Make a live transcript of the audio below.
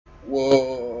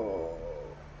Whoa.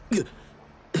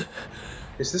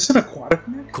 Is this an aquatic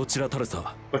mech?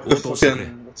 Like the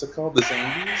fucking, what's it called? The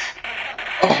Zambies?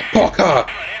 Oh, Baka!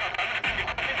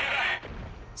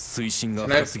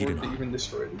 Can I afford to even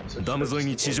destroy these?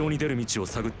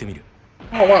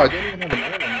 Oh wow, I don't even have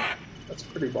an island. That's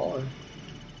pretty baller.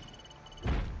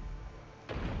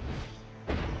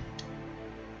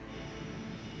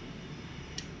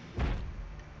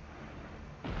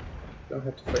 Don't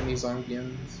have to fight any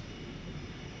zombies.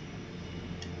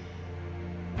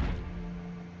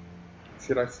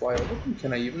 Should I fly over them?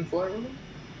 Can I even fly over them?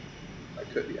 I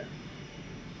could, yeah.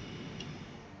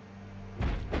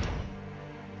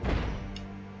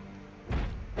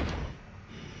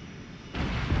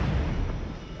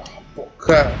 Oh,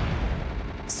 Boka.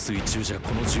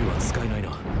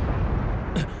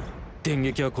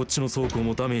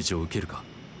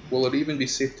 Will it even be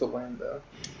safe to land though?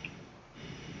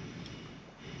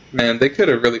 Man, they could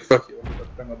have really fucked you over by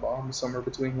putting a bomb somewhere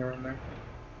between here and there.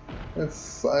 I have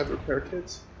 5 repair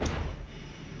kits.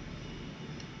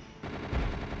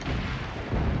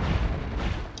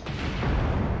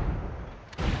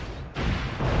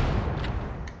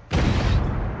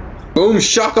 Boom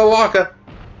shakalaka!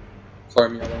 Sorry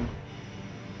I'm yelling.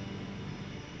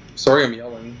 Sorry I'm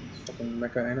yelling. It's fucking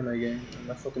Mecha anime game. And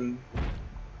that fucking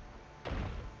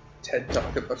TED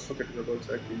Talk about fucking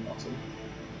Robotech being awesome.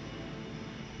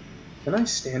 Can I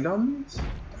stand on these?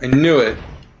 I knew it!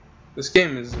 This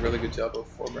game is a really good job of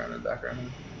foreground and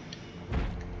background.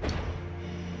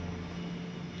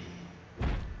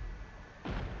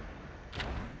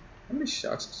 How many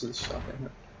shots does this shotgun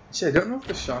have? See, I don't know if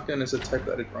the shotgun is a type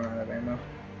that I'd run out of ammo.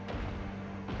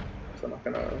 So I'm not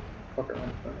gonna fuck around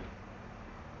with that.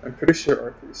 I'm pretty sure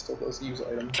R3 still does use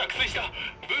items.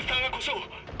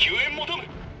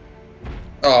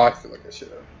 Oh, I feel like I should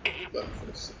have let him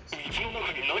finish this.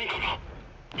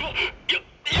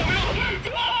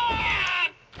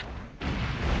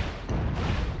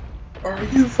 Are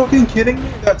you fucking kidding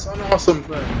me? That's an awesome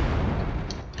thing.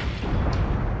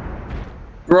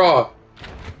 Bruh.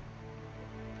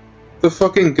 The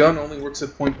fucking gun only works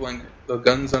at point blank. The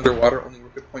guns underwater only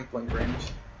work at point blank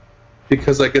range.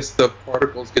 Because I guess the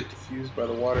particles get diffused by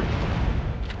the water.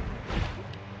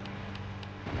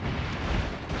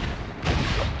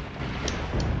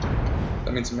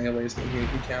 That means melee is thinking you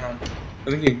can count on.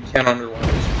 I think you can count underwater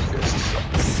with your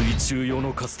fists.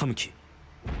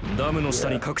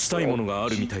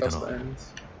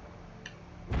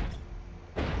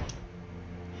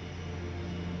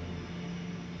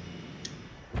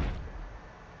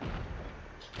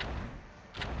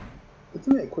 Let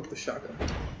me equip the shotgun.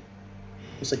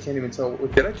 Because I can't even tell.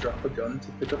 Did I drop a gun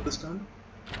to pick up this gun?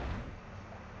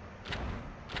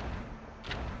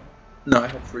 No, I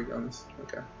have 3 guns.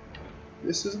 Okay.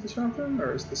 This is the shotgun,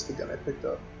 or is this the gun I picked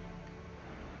up?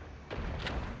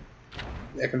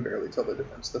 Yeah, I can barely tell the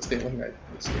difference. That's the only thing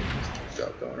I see this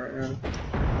job going right now.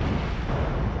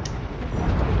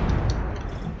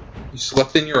 You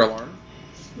slept in your alarm?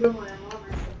 No, I love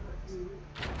myself.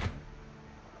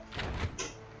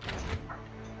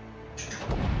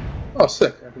 Oh,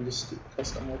 sick. I can just do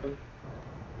custom weapon.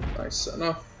 Nice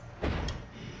enough.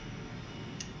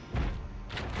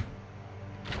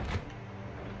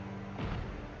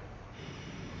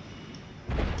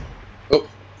 Oh,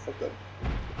 fucked up.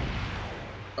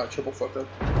 Triple fucked up.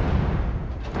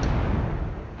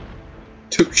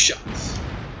 2 shots.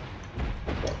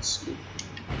 1 scoop.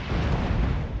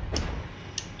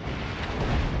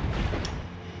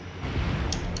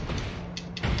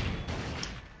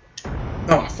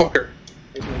 Oh, fucker.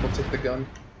 He's able to take the gun.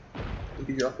 Did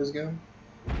he drop his gun?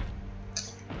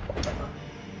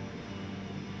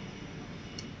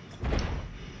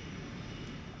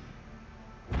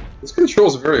 This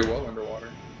controls very well underwater,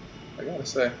 I gotta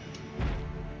say.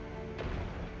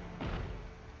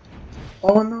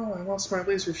 Oh no, I lost my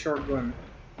laser shotgun.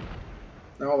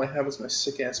 Now all I have is my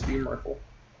sick-ass beam rifle.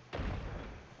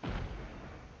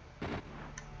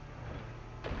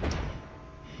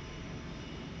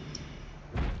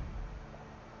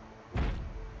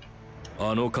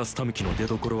 I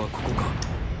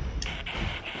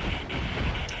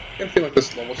feel like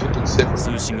this level should be safe.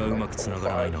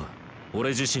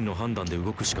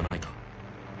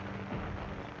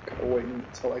 Gotta wait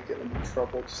until I get into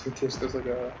trouble, just in case there's like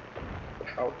a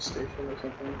power station or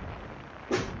something.